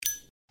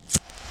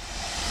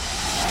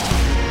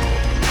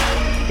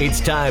It's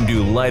time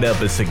to light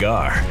up a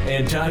cigar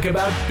and talk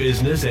about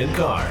business and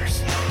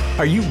cars.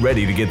 Are you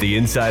ready to get the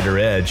insider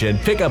edge and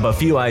pick up a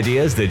few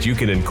ideas that you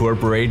can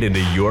incorporate into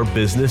your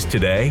business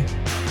today?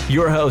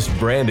 Your host,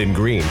 Brandon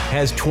Green,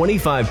 has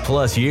 25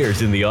 plus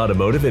years in the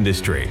automotive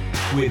industry,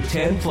 with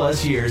 10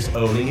 plus years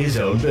owning his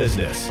own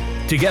business.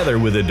 Together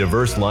with a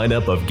diverse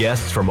lineup of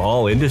guests from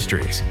all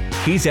industries,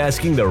 he's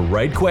asking the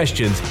right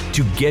questions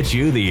to get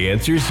you the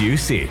answers you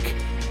seek.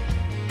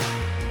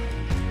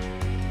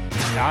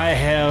 I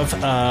have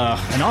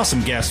an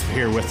awesome guest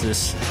here with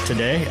us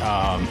today.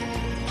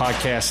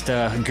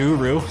 Podcast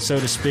guru, so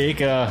to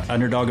speak,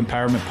 Underdog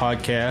Empowerment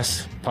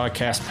Podcast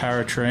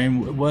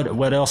Powertrain.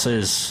 What else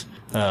is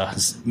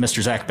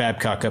Mr. Zach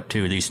Babcock up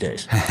to these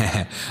days?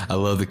 I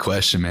love the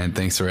question, man.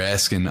 Thanks for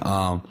asking.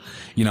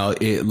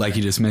 Like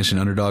you just mentioned,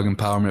 Underdog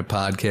Empowerment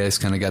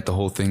Podcast kind of got the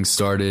whole thing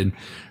started,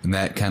 and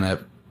that kind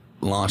of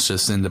launched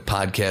us into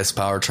podcast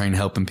powertrain,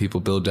 helping people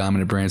build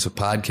dominant brands with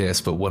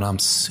podcasts. But what I'm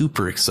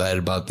super excited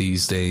about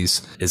these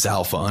days is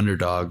Alpha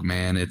Underdog,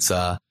 man. It's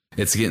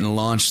getting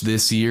launched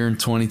this year in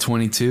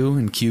 2022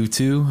 in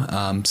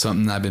Q2.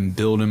 Something I've been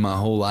building my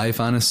whole life,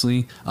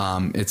 honestly.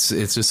 It's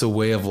just a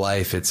way of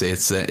life.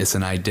 It's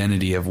an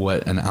identity of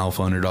what an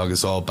Alpha Underdog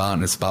is all about,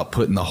 and it's about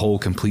putting the whole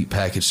complete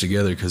package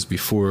together. Because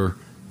before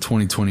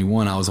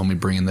 2021, I was only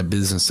bringing the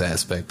business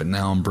aspect, but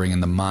now I'm bringing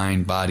the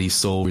mind, body,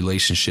 soul,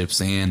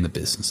 relationships, and the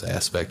business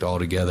aspect all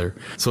together.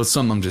 So it's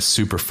something I'm just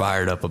super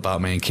fired up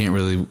about, man. Can't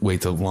really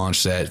wait to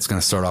launch that. It's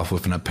going to start off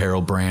with an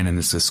apparel brand, and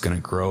it's just going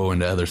to grow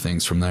into other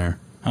things from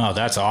there. Oh,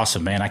 that's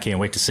awesome, man. I can't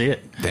wait to see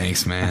it.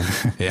 Thanks, man.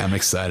 Yeah, I'm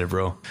excited,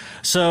 bro.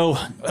 So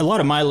a lot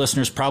of my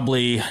listeners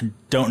probably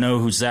don't know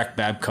who Zach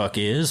Babcock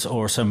is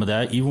or some of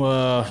that. You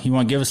want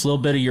to give us a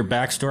little bit of your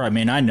backstory? I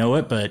mean, I know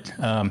it, but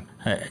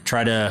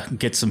try to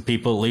get some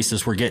people, at least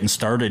as we're getting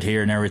started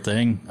here and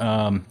everything.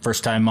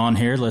 First time on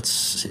here,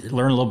 let's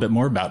learn a little bit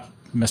more about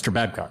Mr.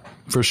 Babcock.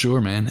 For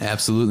sure, man.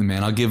 Absolutely,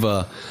 man. I'll give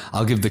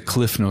the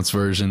Cliff Notes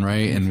version,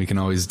 right? And we can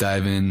always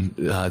dive in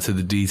to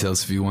the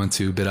details if you want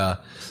to.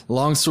 But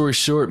long story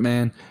short,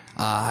 man,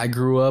 I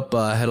grew up,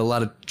 had a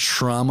lot of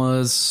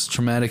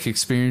traumatic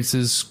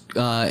experiences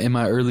in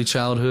my early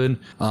childhood.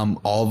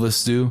 All of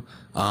us do.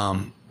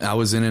 I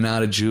was in and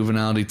out of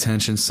juvenile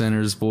detention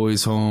centers,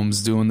 boys'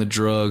 homes, doing the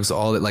drugs,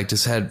 all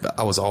that.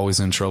 I was always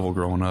in trouble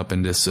growing up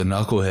and just a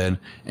knucklehead.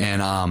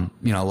 And,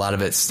 a lot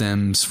of it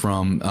stems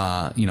from,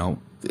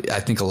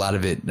 I think a lot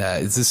of it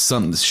is just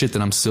some shit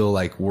that I'm still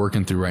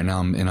working through right now.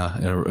 I'm in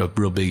a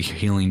real big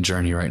healing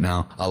journey right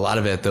now. A lot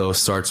of it though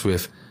starts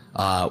with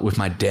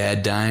my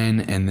dad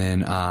dying, and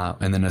then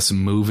us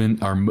moving,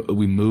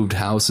 we moved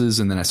houses,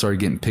 and then I started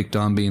getting picked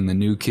on being the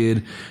new kid,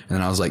 and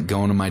then I was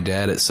going to my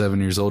dad at 7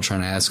 years old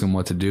trying to ask him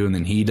what to do, and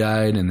then he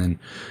died, and then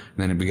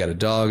we got a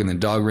dog, and then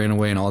dog ran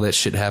away, and all that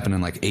shit happened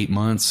in 8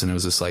 months, and it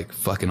was just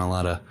fucking a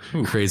lot of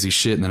crazy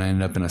shit, and then I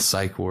ended up in a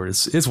psych ward.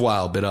 It's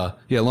wild, but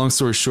yeah, long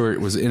story short,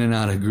 it was in and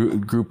out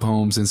of group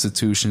homes,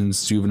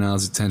 institutions,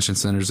 juveniles, detention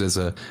centers as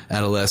a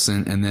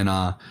adolescent, and then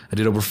I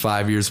did over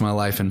 5 years of my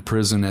life in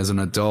prison as an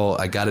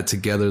adult. I got it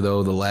together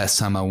though. The last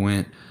time I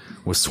went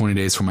was 20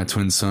 days before my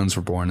twin sons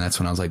were born. That's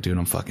when I was like, dude,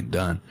 I'm fucking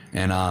done.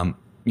 And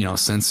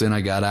since then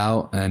I got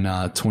out in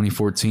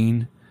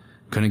 2014.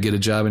 Couldn't get a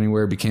job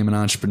anywhere, became an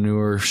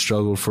entrepreneur,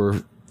 struggled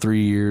for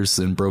 3 years,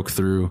 then broke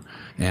through.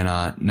 And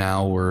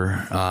now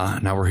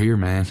we're here,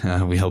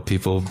 man. We help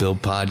people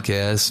build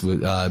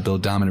podcasts,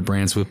 build dominant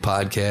brands with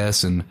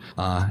podcasts, and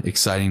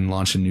exciting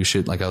launching new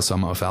shit like I was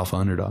talking about with Alpha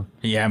Underdog.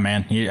 Yeah,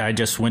 man. I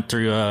just went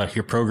through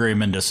your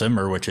program in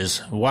December, which is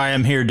why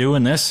I'm here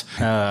doing this.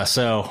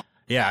 So,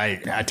 yeah,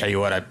 I tell you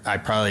what,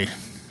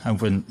 I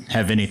wouldn't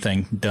have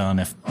anything done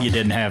if you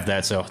didn't have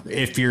that. So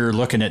if you're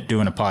looking at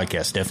doing a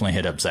podcast, definitely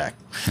hit up Zach.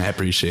 I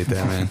appreciate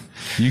that, man.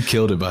 You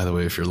killed it, by the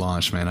way, with your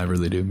launch, man. I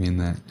really do mean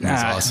that.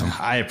 That's awesome.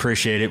 I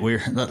appreciate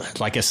it.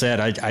 Like I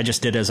said, I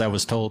just did as I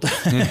was told.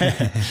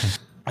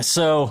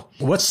 So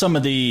what's some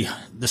of the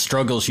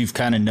struggles you've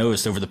kind of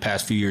noticed over the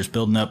past few years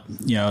building up,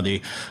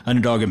 the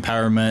Underdog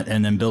Empowerment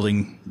and then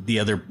building the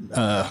other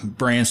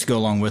brands to go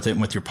along with it and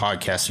with your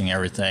podcasting and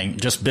everything,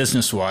 just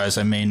business wise?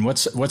 I mean,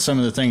 what's some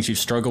of the things you've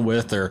struggled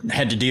with or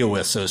had to deal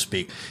with, so to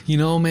speak?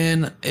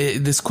 Man,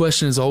 this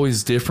question is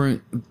always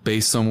different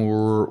based on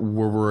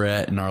where we're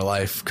at in our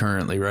life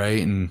currently,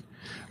 right? And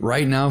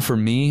right now for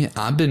me,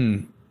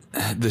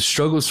 the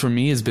struggles for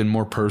me has been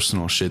more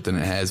personal shit than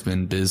it has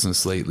been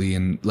business lately.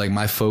 And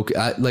my focus,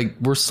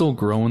 we're still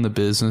growing the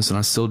business and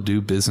I still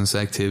do business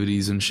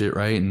activities and shit,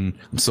 right? And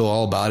I'm still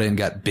all about it and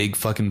got big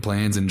fucking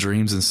plans and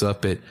dreams and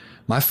stuff. But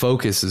my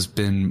focus has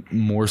been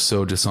more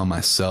so just on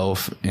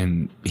myself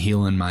and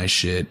healing my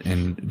shit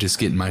and just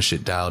getting my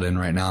shit dialed in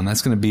right now. And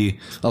that's going to be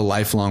a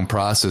lifelong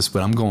process,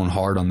 but I'm going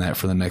hard on that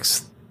for the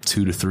next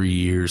 2 to 3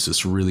 years.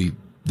 It's really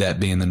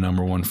that being the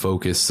number one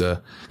focus,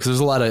 because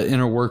there's a lot of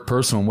inner work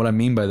personal. And what I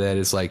mean by that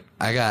is I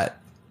got,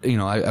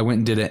 I went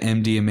and did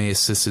an MDMA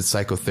assisted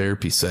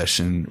psychotherapy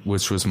session,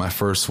 which was my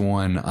first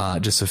one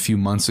just a few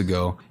months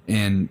ago.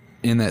 And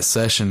in that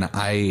session,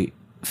 I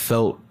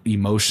felt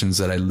emotions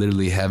that I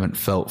literally haven't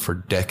felt for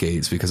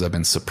decades because I've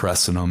been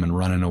suppressing them and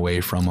running away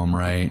from them,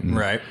 right? And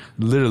right.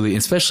 Literally,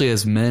 especially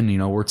as men, you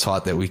know, we're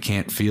taught that we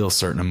can't feel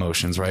certain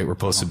emotions, right? We're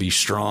supposed to be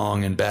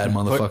strong and bad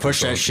motherfuckers.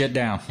 Push that shit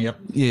down. Yep.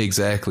 Yeah,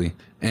 exactly.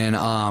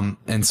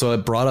 And so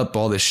it brought up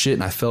all this shit,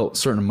 and I felt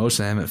certain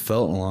emotions I haven't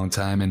felt in a long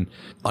time. And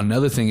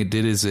another thing it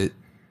did is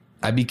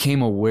I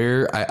became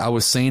aware. I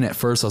was saying at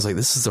first, I was like,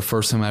 this is the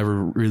first time I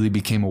ever really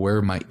became aware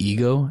of my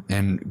ego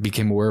and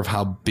became aware of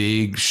how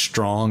big,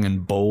 strong,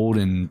 and bold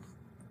and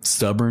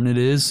stubborn it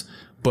is.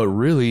 But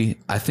really,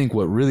 I think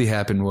what really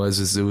happened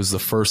was it was the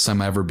first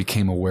time I ever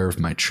became aware of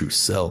my true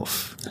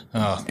self.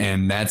 Oh.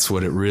 And that's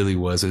what it really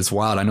was. It's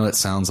wild. I know it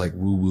sounds like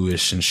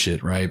woo-woo-ish and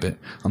shit, right? But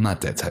I'm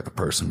not that type of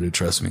person, dude.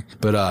 Trust me.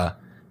 But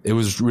it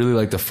was really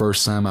like the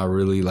first time I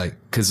really like,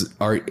 because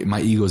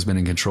my ego has been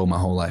in control my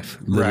whole life,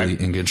 literally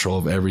in control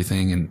of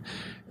everything, and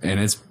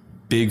it's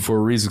big for a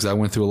reason because I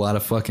went through a lot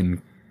of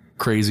fucking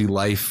crazy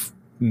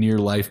near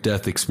life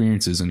death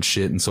experiences and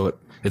shit, and so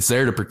it's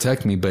there to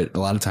protect me, but a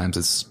lot of times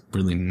it's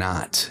really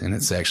not, and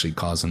it's actually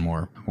causing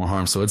more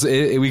harm. So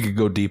we could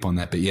go deep on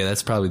that, but yeah,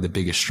 that's probably the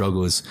biggest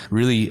struggle is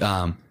really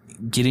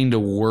getting to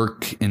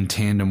work in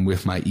tandem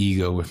with my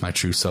ego, with my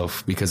true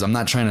self, because I'm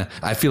not trying to,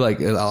 I feel like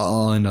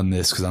I'll end on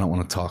this because I don't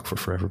want to talk for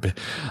forever, but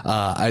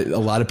a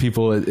lot of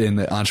people in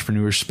the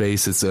entrepreneur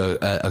space, it's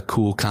a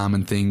cool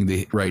common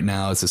thing right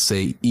now is to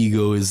say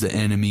ego is the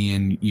enemy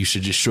and you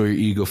should destroy your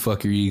ego,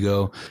 fuck your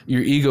ego.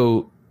 Your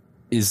ego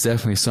is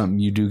definitely something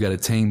you do got to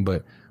tame,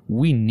 but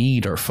we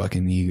need our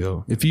fucking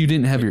ego. If you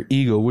didn't have your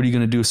ego, what are you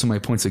going to do if somebody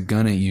points a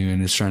gun at you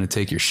and is trying to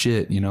take your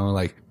shit? You know,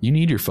 like you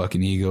need your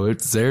fucking ego.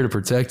 It's there to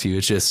protect you.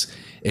 It's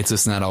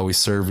just not always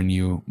serving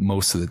you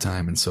most of the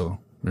time. And so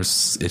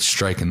it's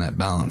striking that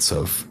balance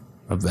of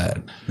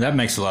that. That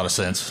makes a lot of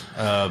sense.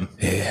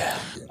 Yeah.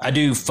 I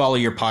do follow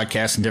your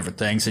podcast and different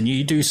things, and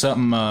you do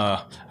something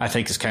I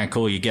think is kind of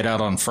cool. You get out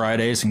on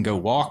Fridays and go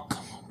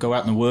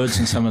out in the woods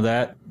and some of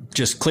that.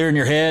 Just clearing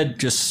your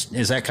head,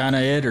 is that kind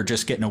of it, or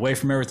just getting away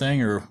from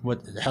everything, or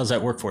what? How's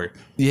that work for you?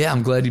 Yeah,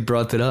 I'm glad you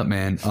brought that up,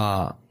 man.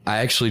 I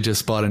actually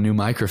just bought a new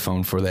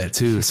microphone for that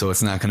too, so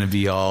it's not going to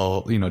be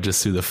all,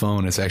 just through the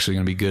phone. It's actually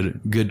going to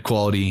be good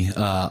quality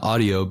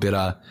audio.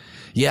 But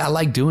yeah, I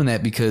like doing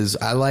that because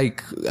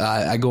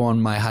I go on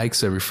my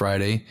hikes every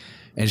Friday,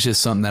 and it's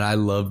just something that I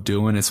love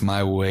doing. It's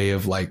my way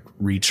of like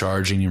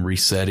recharging and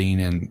resetting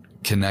and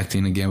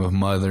connecting again with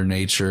Mother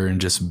Nature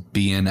and just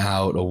being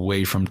out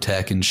away from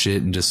tech and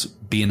shit and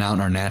just being out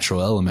in our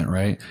natural element,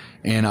 right?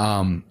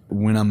 And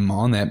when I'm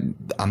on that,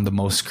 I'm the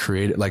most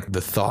creative. Like the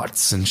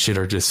thoughts and shit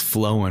are just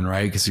flowing,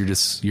 right? Because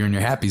you're in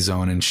your happy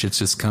zone and shit's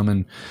just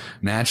coming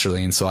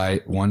naturally. And so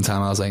one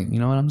time I was like, you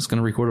know what? I'm just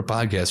gonna record a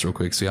podcast real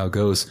quick, see how it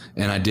goes.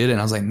 And I did it. And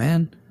I was like,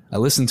 man. I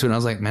listened to it and I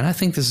was like, man, I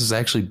think this is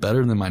actually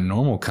better than my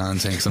normal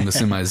content because I'm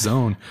just in my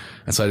zone.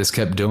 And so I just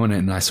kept doing it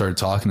and I started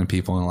talking to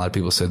people, and a lot of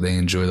people said they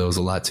enjoy those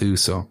a lot too.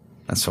 So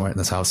that's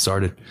how it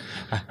started.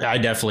 I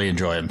definitely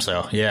enjoy them.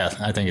 So yeah,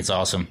 I think it's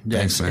awesome.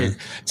 Thanks, man. It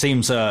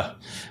seems, I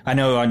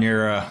know on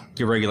your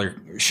regular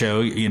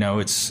show,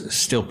 it's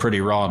still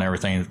pretty raw and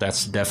everything.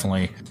 That's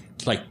definitely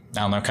like, I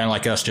don't know, kind of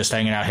like us just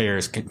hanging out here.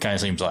 It kind of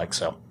seems like,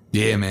 so.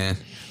 Yeah, man.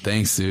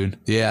 Thanks, dude.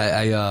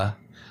 Yeah. I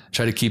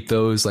try to keep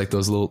those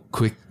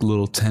quick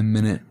little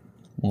 10-minute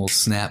little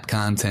snap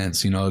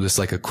contents, just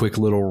like a quick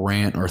little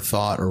rant or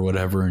thought or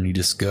whatever, and you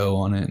just go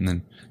on it, and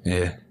then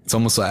yeah, it's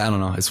almost like, I don't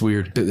know, it's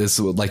weird. It's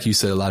like you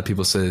said, a lot of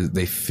people say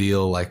they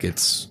feel like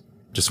it's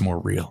just more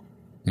real,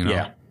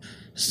 Yeah.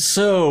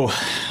 So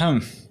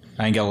I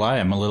ain't gonna lie,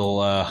 I'm a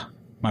little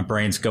my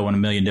brain's going a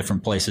million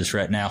different places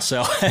right now.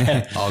 So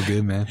all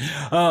good, man.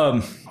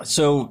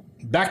 So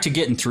back to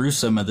getting through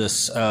some of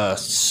this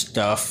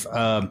stuff.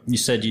 You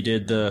said you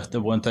did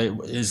the one thing.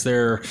 Is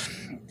there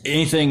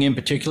anything in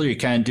particular you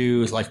kind of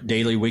do, like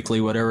daily,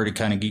 weekly, whatever, to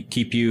kind of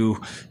keep you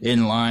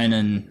in line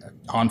and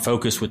on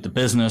focus with the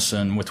business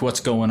and with what's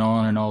going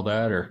on and all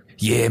that? Or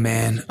yeah,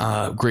 man.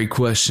 Great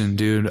question,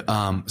 dude.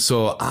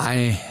 So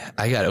I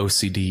got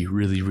OCD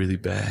really, really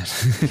bad,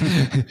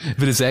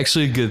 but it's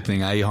actually a good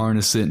thing. I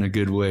harness it in a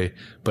good way,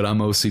 but I'm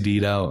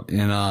OCD'd out.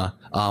 And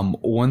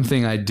one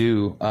thing I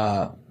do,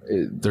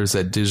 there's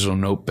that digital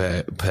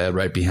notepad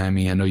right behind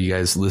me. I know you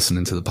guys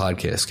listening to the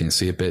podcast can't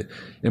see it, but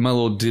in my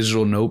little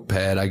digital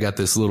notepad, I got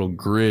this little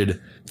grid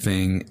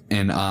thing,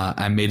 and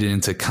I made it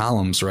into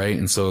columns, right?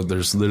 And so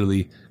there's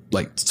literally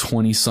like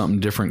 20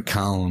 something different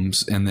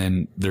columns, and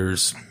then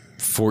there's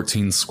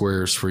 14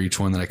 squares for each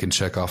one that I can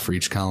check off for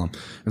each column.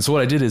 And so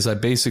what I did is I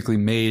basically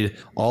made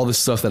all the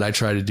stuff that I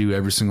try to do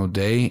every single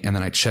day, and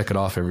then I check it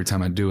off every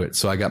time I do it.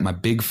 So I got my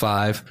big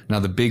 5. Now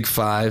the big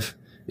 5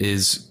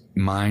 is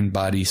mind,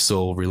 body,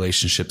 soul,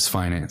 relationships,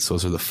 finance.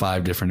 Those are the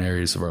 5 different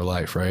areas of our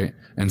life, right?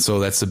 And so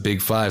that's the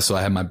big 5. So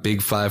I have my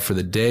big 5 for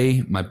the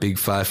day, my big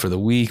 5 for the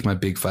week, my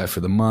big 5 for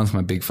the month,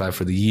 my big 5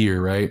 for the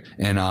year, right?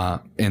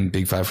 And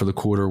big 5 for the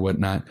quarter,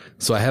 whatnot.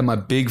 So I have my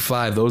big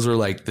 5. Those are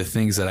like the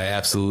things that I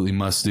absolutely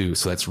must do.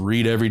 So that's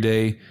read every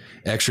day,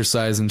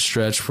 exercise and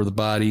stretch for the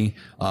body,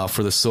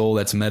 for the soul,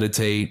 that's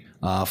meditate,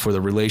 for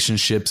the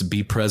relationships,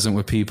 be present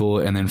with people,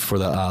 and then for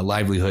the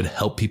livelihood,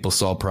 help people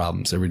solve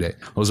problems every day.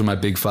 Those are my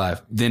big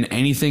 5. Then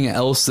anything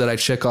else that I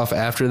check off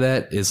after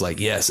that is like,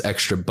 yes,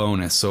 extra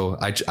bonus. So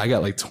I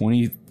got like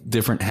 20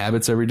 different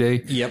habits every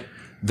day. Yep.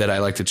 That I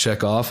like to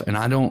check off, and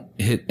I don't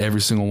hit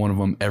every single one of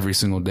them every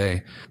single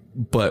day.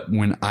 But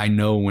when I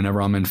know whenever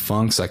I'm in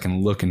funks, I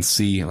can look and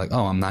see like,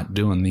 oh, I'm not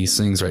doing these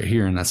things right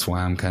here. And that's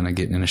why I'm kind of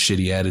getting in a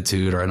shitty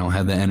attitude, or I don't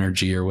have the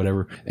energy or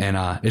whatever. And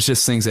it's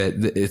just things that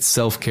it's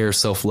self-care,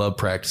 self-love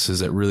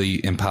practices that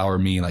really empower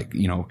me, like,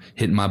 you know,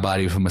 hitting my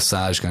body with a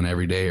massage gun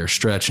every day, or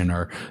stretching,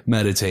 or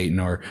meditating,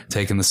 or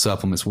taking the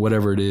supplements,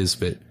 whatever it is.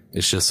 But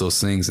it's just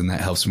those things, and that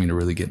helps me to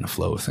really get in the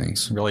flow of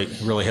things.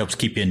 Really helps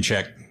keep you in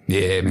check.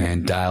 Yeah,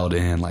 man, dialed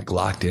in, like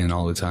locked in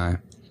all the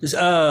time.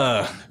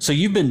 So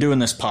you've been doing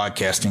this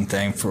podcasting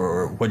thing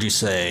for, what'd you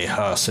say,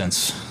 since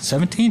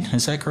 17?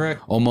 Is that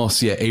correct?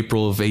 Almost, yeah,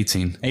 April of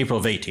 18. April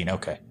of 18,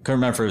 okay. Couldn't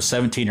remember if it was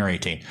 17 or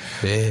 18.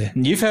 Yeah.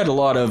 And you've had a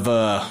lot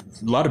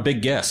of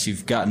big guests.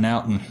 You've gotten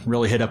out and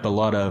really hit up a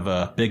lot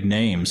of big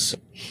names.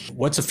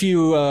 What's a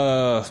few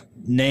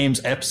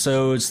names,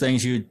 episodes,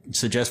 things you'd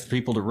suggest for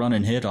people to run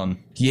and hit on?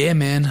 Yeah,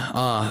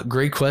 man.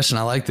 Great question.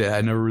 I like that.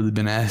 I've never really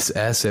been asked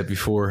that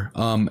before.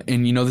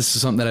 And you know, this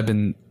is something that I've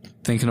been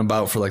thinking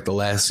about for like the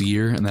last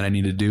year and that I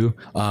need to do.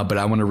 But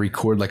I want to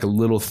record like a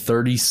little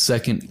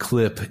 30-second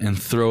clip and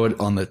throw it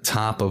on the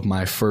top of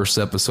my first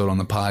episode on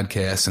the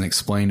podcast and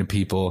explain to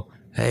people,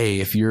 hey,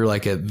 if you're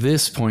like at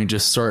this point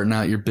just starting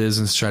out your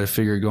business, try to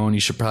figure it going, you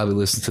should probably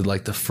listen to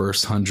like the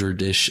first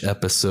 100-ish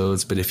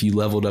episodes. But if you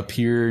leveled up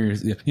here,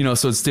 you know,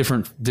 so it's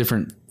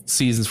different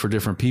seasons for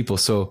different people.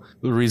 So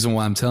the reason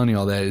why I'm telling you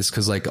all that is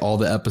because like all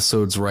the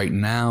episodes right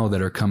now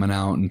that are coming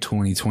out in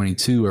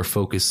 2022 are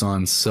focused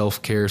on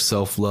self-care,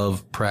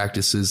 self-love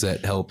practices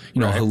that help,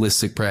 you know,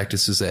 holistic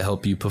practices that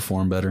help you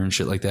perform better and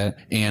shit like that.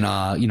 And,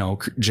 you know,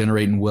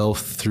 generating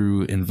wealth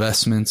through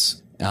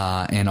investments.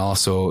 And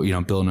also, you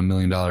know, building $1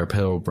 million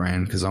apparel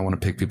brand, because I want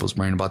to pick people's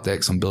brain about that,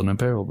 because I'm building an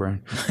apparel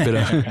brand.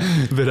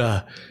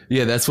 But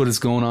yeah, that's what is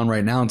going on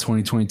right now in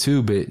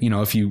 2022. But, you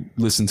know, if you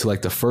listen to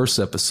like the first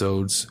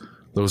episodes,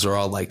 those are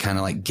all like kind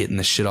of like getting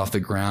the shit off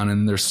the ground,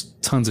 and there's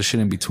tons of shit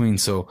in between.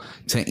 So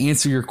to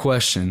answer your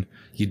question,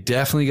 you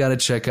definitely got to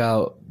check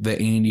out the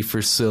Andy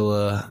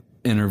Frisilla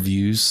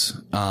interviews,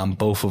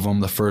 both of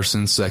them, the first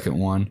and second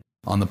one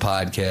on the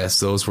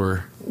podcast. Those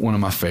were one of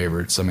my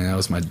favorites. I mean, that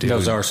was my dude.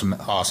 Those are some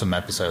awesome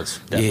episodes.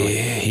 Definitely.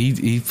 Yeah,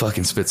 he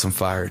fucking spit some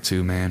fire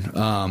too, man.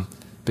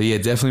 But yeah,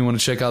 definitely want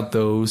to check out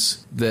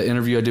those. The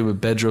interview I did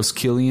with Bedros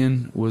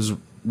Killian was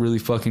really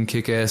fucking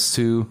kick-ass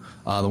too.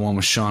 The one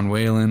with Sean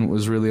Whalen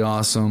was really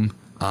awesome.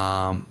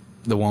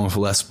 The one with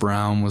Les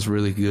Brown was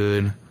really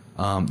good.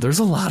 There's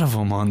a lot of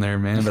them on there,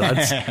 man, but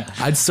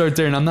I'd start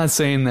there, and I'm not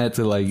saying that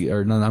to like,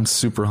 or no, I'm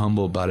super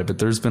humble about it, but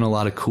there's been a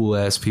lot of cool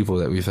ass people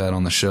that we've had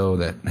on the show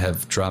that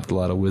have dropped a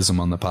lot of wisdom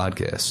on the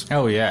podcast.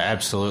 Oh yeah,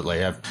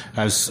 absolutely. I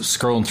was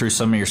scrolling through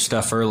some of your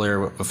stuff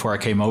earlier before I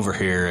came over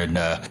here, and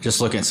just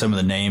looking at some of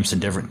the names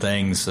and different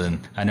things.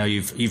 And I know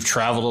you've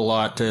traveled a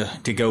lot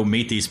to go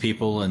meet these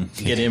people and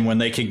get in when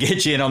they can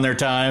get you in on their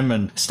time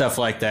and stuff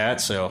like that.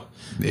 So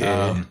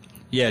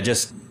yeah,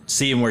 just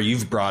seeing where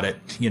you've brought it,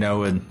 you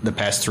know, in the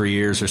past 3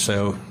 years or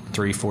so,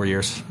 3-4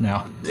 years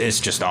now,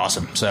 it's just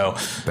awesome. So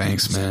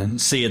thanks, man.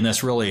 Seeing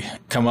this really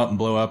come up and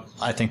blow up,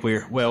 I think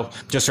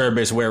just so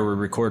everybody's aware, we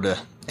recorded an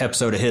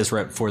episode of his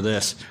right before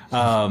this.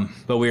 But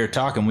we were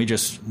talking,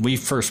 we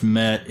first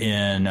met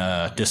in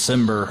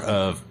December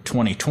of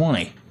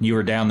 2020. You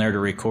were down there to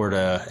record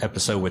a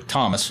episode with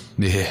Thomas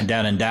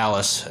down in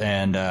Dallas.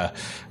 And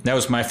that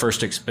was my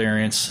first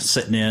experience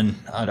sitting in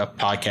at a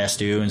podcast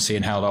studio and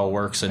seeing how it all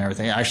works and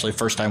everything. Actually,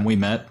 first time we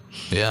met.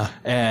 Yeah.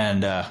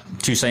 And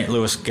 2 St.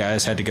 Louis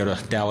guys had to go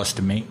to Dallas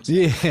to meet.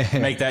 Yeah.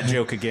 Make that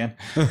joke again.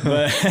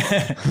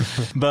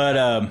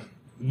 But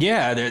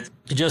yeah,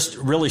 just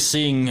really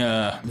seeing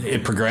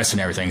it progress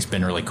and everything's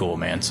been really cool,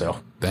 man. So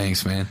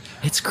thanks, man.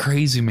 It's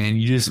crazy, man.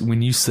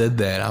 When you said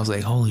that, I was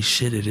like, holy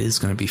shit, it is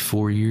going to be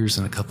 4 years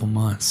in a couple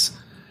months.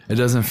 It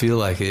doesn't feel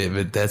like it,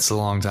 but that's a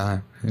long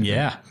time.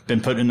 Yeah,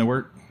 been putting in the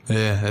work.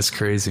 Yeah, that's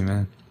crazy,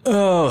 man.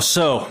 Oh,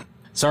 so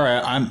sorry,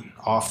 I'm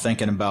off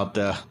thinking about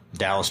the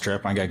Dallas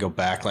trip. I got to go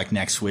back like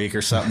next week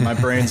or something. My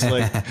brain's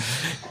like,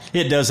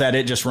 it does that.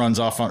 It just runs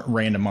off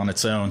random on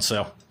its own.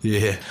 So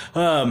yeah.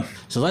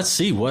 So let's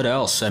see what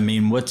else. I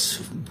mean, what's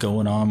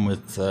going on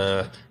with?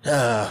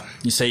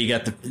 You say you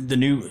got the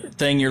new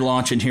thing you're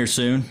launching here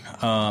soon.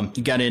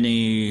 You got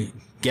any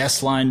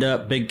guests lined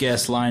up? Big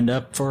guests lined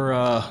up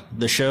for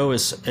the show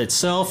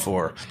itself,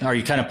 or are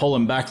you kind of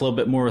pulling back a little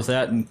bit more with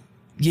that? And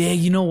yeah,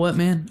 you know what,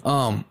 man?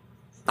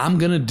 I'm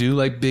gonna do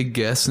like big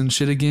guests and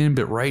shit again,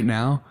 but right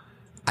now,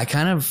 I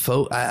kind of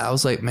I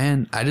was like,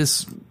 man, I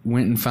just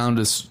went and found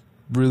this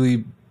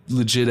really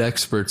legit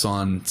experts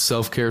on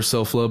self-care,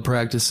 self-love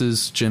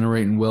practices,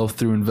 generating wealth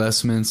through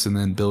investments, and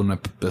then building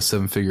up a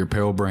 7-figure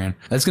apparel brand.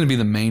 That's going to be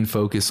the main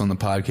focus on the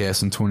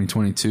podcast in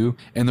 2022.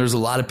 And there's a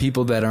lot of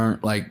people that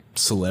aren't like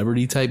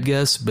celebrity type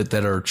guests, but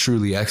that are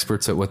truly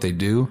experts at what they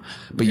do,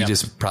 but you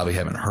just probably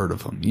haven't heard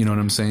of them. You know what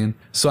I'm saying?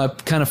 So I'm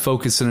kind of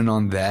focusing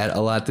on that a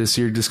lot this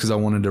year, just because I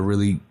wanted to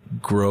really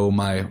grow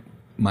my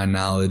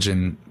knowledge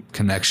and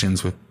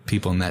connections with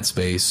people in that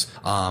space.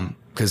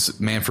 Because,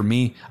 man, for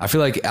me, I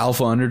feel like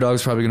Alpha Underdog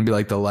is probably going to be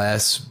like the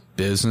last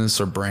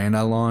business or brand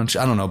I launch.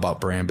 I don't know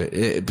about brand, but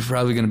it's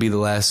probably going to be the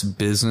last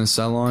business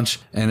I launch.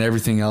 And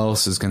everything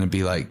else is going to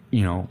be like,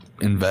 you know,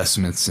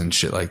 investments and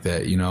shit like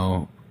that, you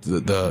know,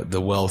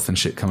 the wealth and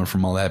shit coming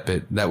from all that.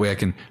 But that way I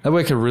can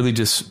really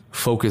just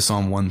focus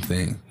on one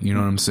thing. You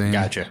know what I'm saying?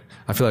 Gotcha.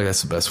 I feel like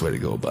that's the best way to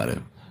go about it.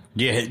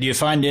 Do you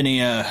find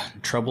any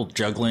trouble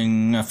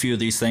juggling a few of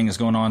these things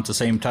going on at the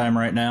same time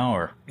right now,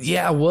 or?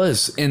 Yeah, I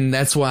was, and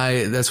that's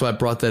why I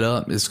brought that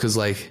up. Is because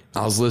like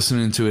I was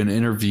listening to an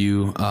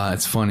interview.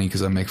 It's funny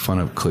because I make fun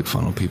of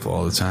ClickFunnels people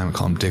all the time. I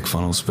call them dick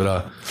funnels,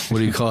 but what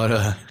do you call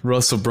it?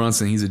 Russell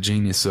Brunson, he's a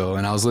genius. So,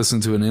 and I was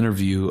listening to an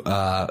interview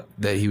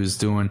that he was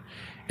doing.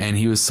 And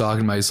he was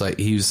talking about,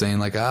 he was saying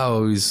like, I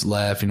always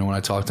laugh, you know, when I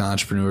talk to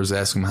entrepreneurs,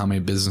 ask them how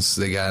many businesses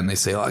they got, and they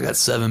say, oh, I got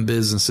 7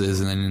 businesses,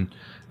 and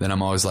then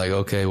I'm always like,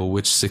 okay, well,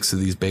 which 6 of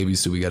these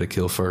babies do we got to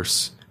kill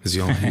first? Because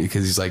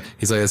he's like,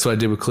 that's what I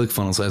did with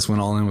ClickFunnels. I just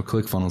went all in with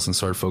ClickFunnels and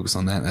started focusing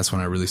on that. And that's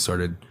when I really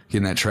started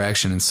getting that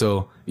traction. And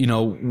so, you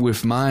know,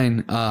 with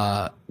my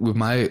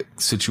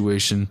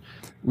situation,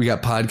 we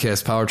got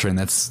Podcast Powertrain.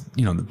 That's,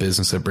 you know, the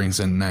business that brings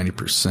in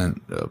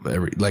 90% of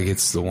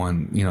it's the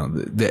one, you know,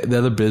 the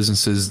other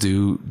businesses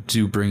do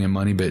bring in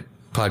money, but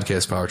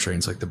Podcast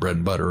Powertrain's like the bread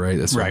and butter, right?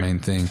 That's my main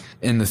thing.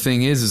 And the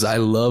thing is I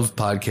love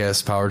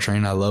Podcast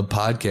Powertrain. I love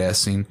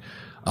podcasting.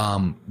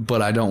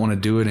 But I don't want to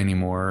do it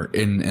anymore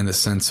in the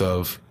sense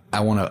of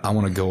I want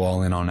to go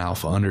all in on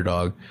Alpha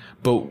Underdog,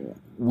 but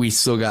we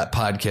still got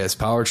Podcast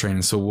Powertrain.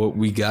 And so what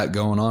we got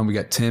going on, we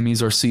got Tim,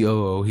 he's our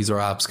COO, he's our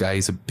ops guy,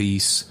 he's a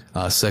beast,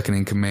 second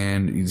in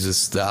command.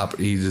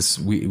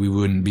 We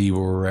wouldn't be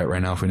where we're at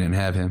right now if we didn't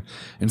have him.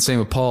 And same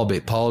with Paul,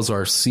 but Paul's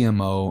our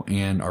CMO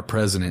and our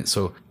president.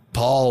 So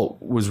Paul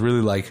was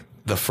really like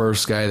the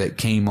first guy that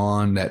came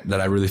on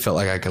that I really felt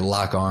like I could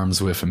lock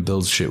arms with and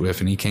build shit with.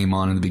 And he came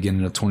on in the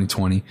beginning of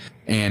 2020.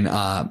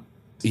 And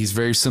he's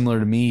very similar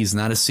to me. He's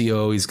not a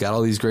CEO. He's got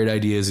all these great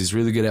ideas. He's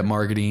really good at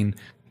marketing,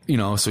 you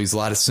know, so he's a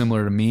lot of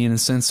similar to me in a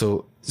sense.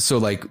 So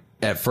like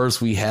at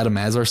first we had him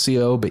as our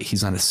CEO, but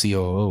he's not a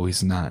COO.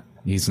 He's not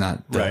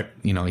right.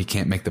 You know, he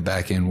can't make the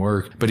back end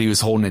work, but he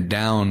was holding it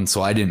down.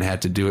 So I didn't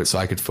have to do it. So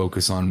I could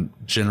focus on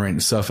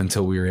generating stuff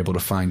until we were able to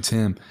find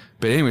Tim.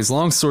 But anyways,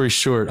 long story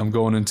short, I'm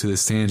going into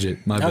this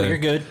tangent. My bad. You're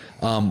good.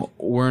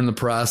 We're in the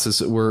process.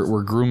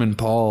 We're grooming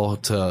Paul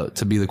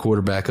to be the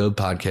quarterback of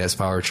Podcast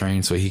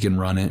Powertrain so he can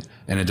run it.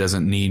 And it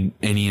doesn't need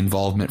any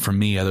involvement from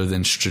me other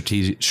than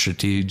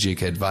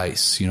strategic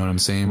advice. You know what I'm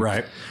saying?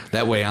 Right.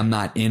 That way I'm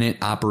not in it,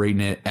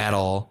 operating it at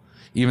all.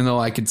 Even though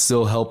I could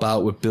still help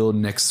out with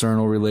building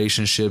external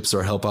relationships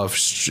or help out with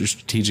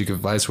strategic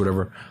advice,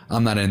 whatever,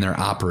 I'm not in there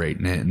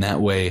operating it. And that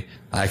way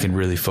I can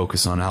really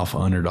focus on Alpha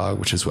Underdog,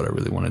 which is what I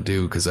really want to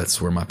do because that's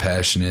where my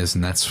passion is.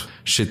 And that's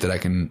shit that I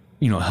can,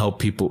 you know, help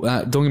people.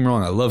 Don't get me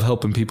wrong. I love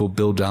helping people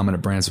build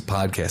dominant brands of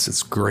podcasts.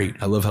 It's great.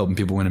 I love helping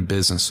people win in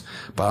business,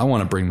 but I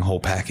want to bring the whole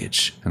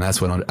package. And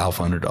that's what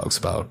Alpha Underdog's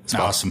about.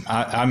 Awesome.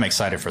 I'm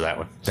excited for that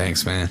one.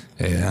 Thanks, man.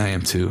 Yeah, I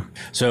am too.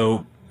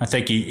 So I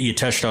think you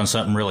touched on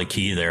something really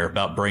key there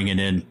about bringing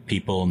in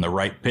people and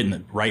putting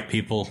the right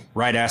people,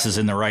 right asses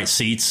in the right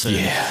seats. And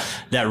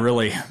that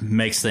really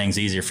makes things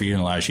easier for you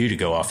and allows you to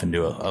go off and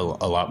do a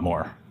lot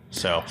more.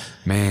 So,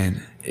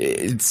 man,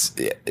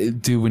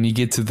 dude, when you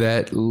get to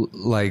that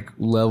like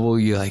level,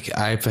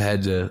 I've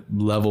had to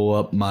level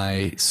up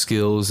my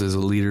skills as a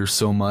leader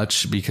so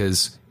much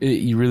because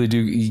you really do.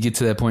 You get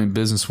to that point in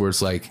business where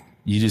it's like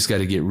you just got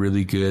to get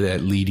really good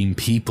at leading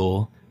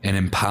people and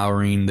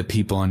empowering the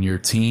people on your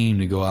team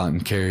to go out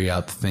and carry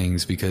out the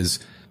things. Because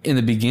in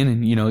the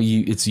beginning, you know,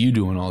 it's you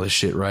doing all this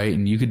shit, right?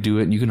 And you could do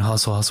it and you can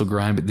hustle,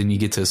 grind, but then you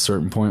get to a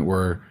certain point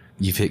where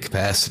you've hit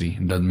capacity.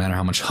 It doesn't matter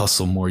how much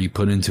hustle more you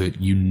put into it.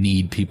 You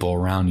need people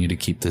around you to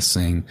keep this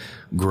thing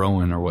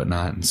growing or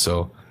whatnot. And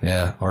so,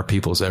 yeah, our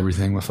people's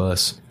everything with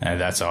us.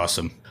 That's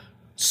awesome.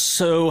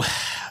 So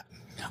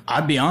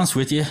I'd be honest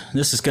with you,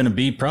 this is going to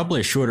be probably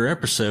a shorter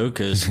episode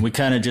because we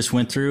kind of just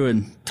went through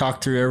and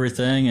talked through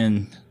everything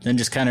and then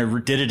just kind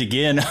of did it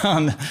again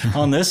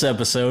on this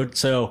episode.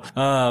 So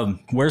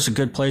where's a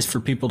good place for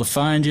people to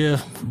find you?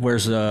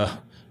 Where's,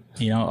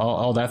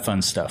 all that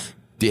fun stuff?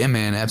 Yeah,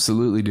 man,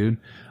 absolutely, dude.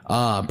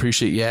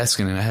 Appreciate you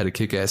asking, and I had a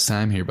kick-ass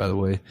time here, by the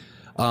way.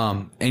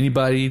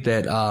 Anybody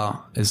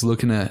that is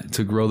looking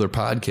to grow their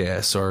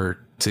podcast or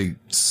to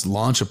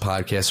launch a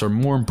podcast, or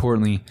more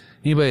importantly,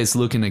 anybody that's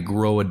looking to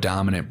grow a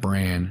dominant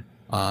brand,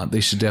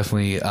 they should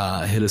definitely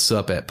hit us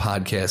up at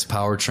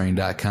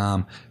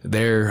podcastpowertrain.com.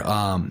 There,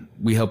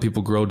 we help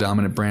people grow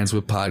dominant brands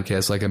with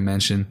podcasts, like I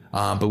mentioned.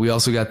 But we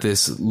also got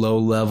this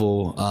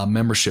low-level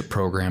membership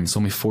program. It's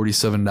only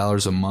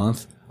 $47 a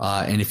month.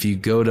 And if you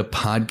go to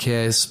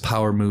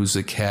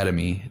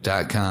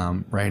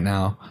podcastpowermovesacademy.com right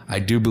now, I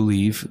do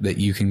believe that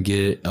you can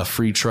get a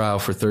free trial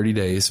for 30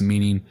 days,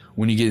 meaning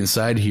when you get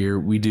inside here,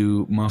 we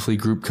do monthly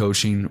group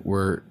coaching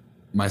where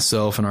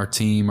myself and our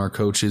team, our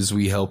coaches,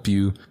 we help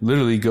you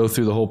literally go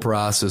through the whole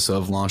process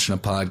of launching a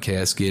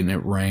podcast, getting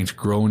it ranked,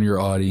 growing your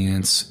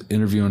audience,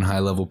 interviewing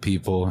high-level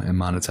people, and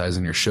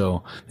monetizing your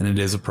show. And it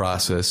is a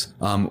process.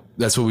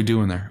 That's what we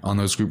do in there on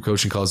those group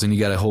coaching calls. And you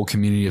got a whole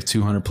community of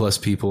 200 plus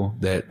people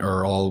that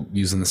are all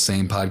using the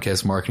same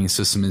podcast marketing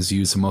system as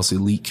you. It's the most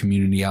elite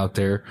community out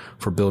there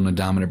for building a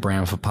dominant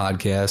brand with a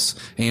podcast.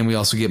 And we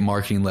also get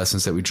marketing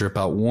lessons that we drip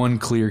out one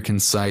clear,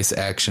 concise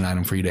action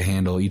item for you to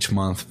handle each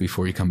month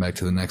before you come back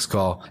to the next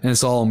call. And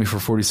it's all only for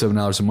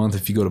 $47 a month.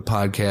 If you go to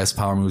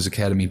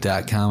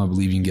podcastpowermovesacademy.com, I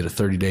believe you can get a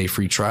 30-day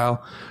free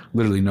trial.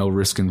 Literally no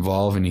risk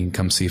involved, and you can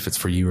come see if it's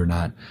for you or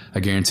not.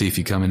 I guarantee if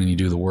you come in and you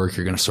do the work,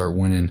 you're going to start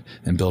winning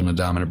and building a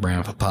dominant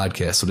brand with a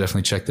podcast. So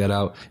definitely check that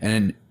out.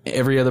 And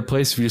every other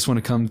place, if you just want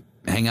to come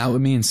hang out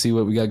with me and see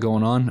what we got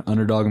going on,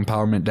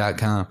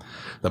 underdogempowerment.com.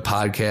 The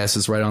podcast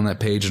is right on that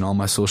page, and all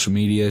my social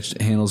media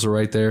handles are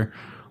right there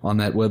on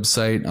that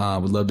website.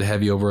 Would love to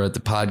have you over at the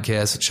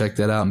podcast. Check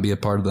that out and be a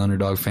part of the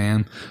Underdog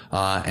fam.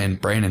 And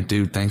Brandon,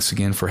 dude, thanks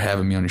again for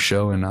having me on your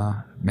show. And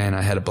man,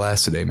 I had a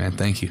blast today, man.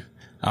 Thank you.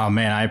 Oh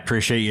man, I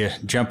appreciate you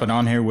jumping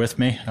on here with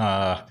me.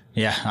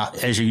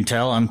 As you can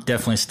tell, I'm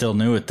definitely still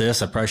new at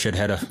this. I probably should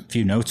have had a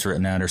few notes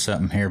written out or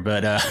something here,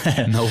 but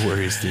no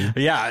worries, dude.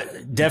 Yeah,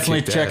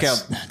 definitely check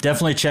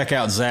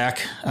out Zach,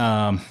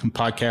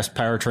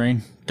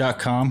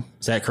 podcastpowertrain.com.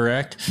 Is that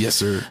correct? Yes,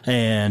 sir.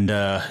 And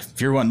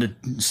if you're wanting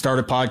to start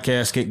a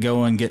podcast, get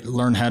going,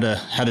 learn how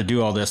to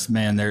do all this,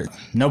 man, there's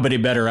nobody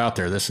better out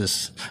there. This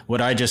is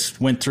what I just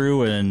went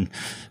through,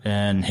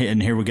 and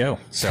here we go.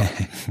 So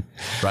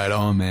right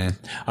on, man.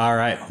 All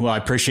right. Well, I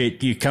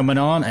appreciate you coming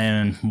on,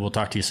 and we'll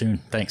talk to you soon.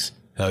 Thanks.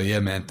 Hell yeah,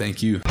 man.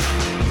 Thank you.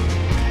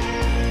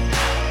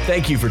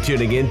 Thank you for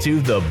tuning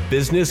into the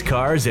Business,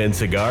 Cars, and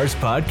Cigars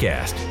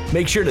podcast.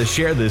 Make sure to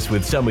share this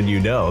with someone you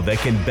know that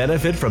can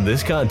benefit from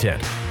this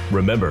content.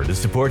 Remember to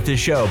support this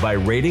show by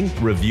rating,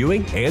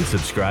 reviewing, and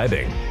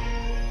subscribing.